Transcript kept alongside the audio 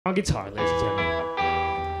on guitar, ladies and gentlemen.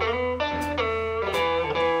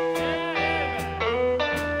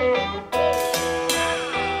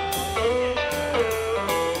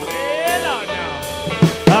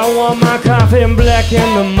 I want my coffee black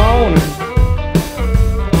in the morning.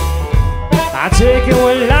 I take it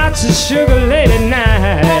with lots of sugar late at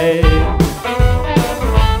night.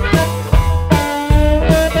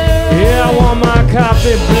 Yeah, I want my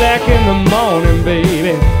coffee black in the morning,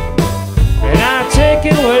 baby. And I take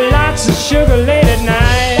it with lots of sugar late at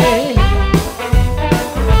night.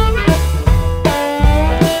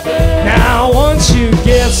 Now once you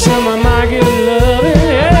get some of my good loving,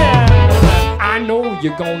 yeah, I know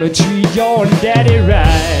you're gonna treat your daddy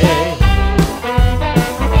right.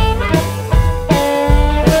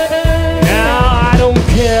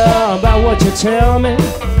 Care about what you tell me.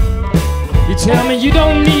 You tell me you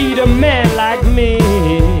don't need a man like me.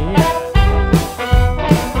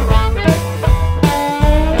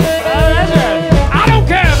 That's right. I don't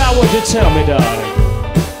care about what you tell me, darling.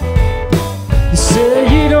 You say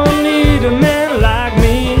you don't need a man like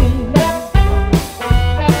me.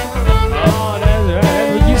 Oh, that's right,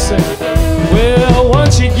 that's what you say. Well,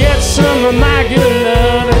 once you get some of my good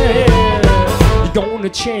loving, gonna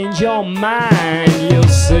change your mind, you'll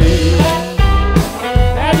see.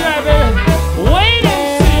 That's right, baby. Wait and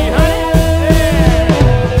see, honey.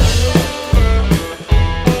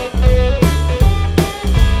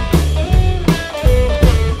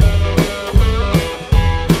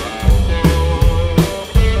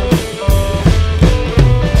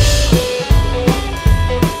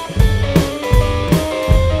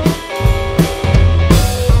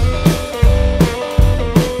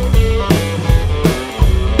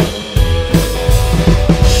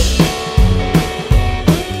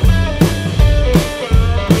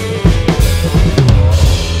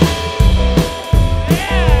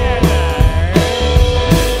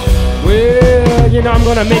 You know I'm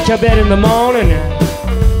gonna make your bed in the morning.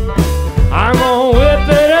 I'm gonna whip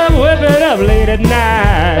it up late at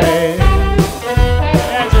night.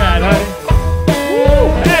 That's right, honey.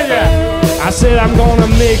 Woo, that's right. I said I'm gonna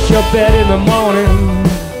make your bed in the morning,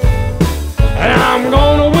 and I'm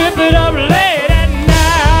gonna whip it up late at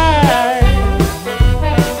night.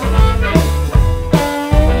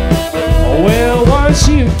 Well, once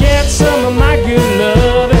you get some of my good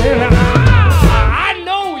loving, I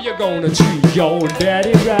know you're gonna treat your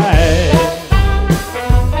daddy right.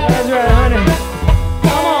 That's right, honey.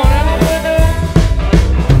 Come on,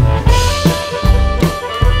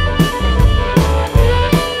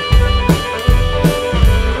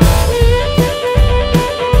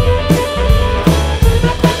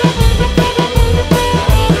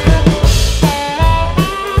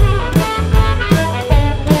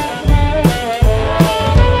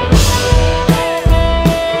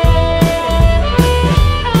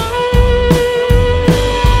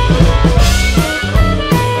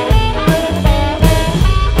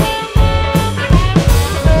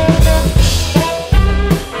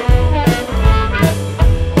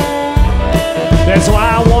 that's why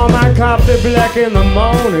I want my coffee black in the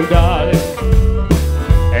morning, darling.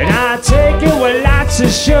 And I take it with lots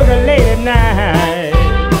of sugar late at night.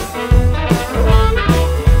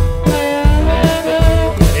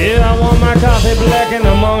 Yeah, I want my coffee black in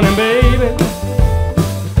the morning, baby.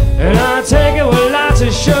 And I take it with lots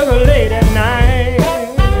of sugar late at night.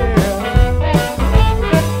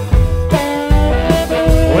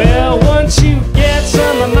 Well, once you get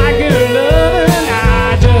some of my good loving,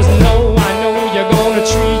 I just know you're gonna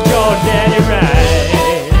treat your daddy right.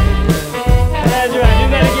 That's right, do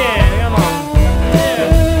that again, come on. Yeah.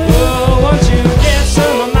 Well, once you get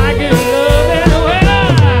some of my good loving, well,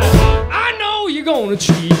 I know you're gonna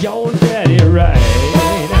treat your daddy right.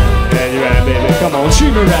 That's right, baby, come on,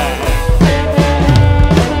 treat me right.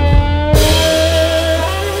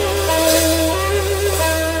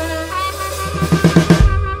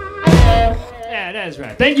 Yeah, that's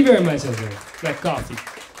right. Thank you very much, that coffee.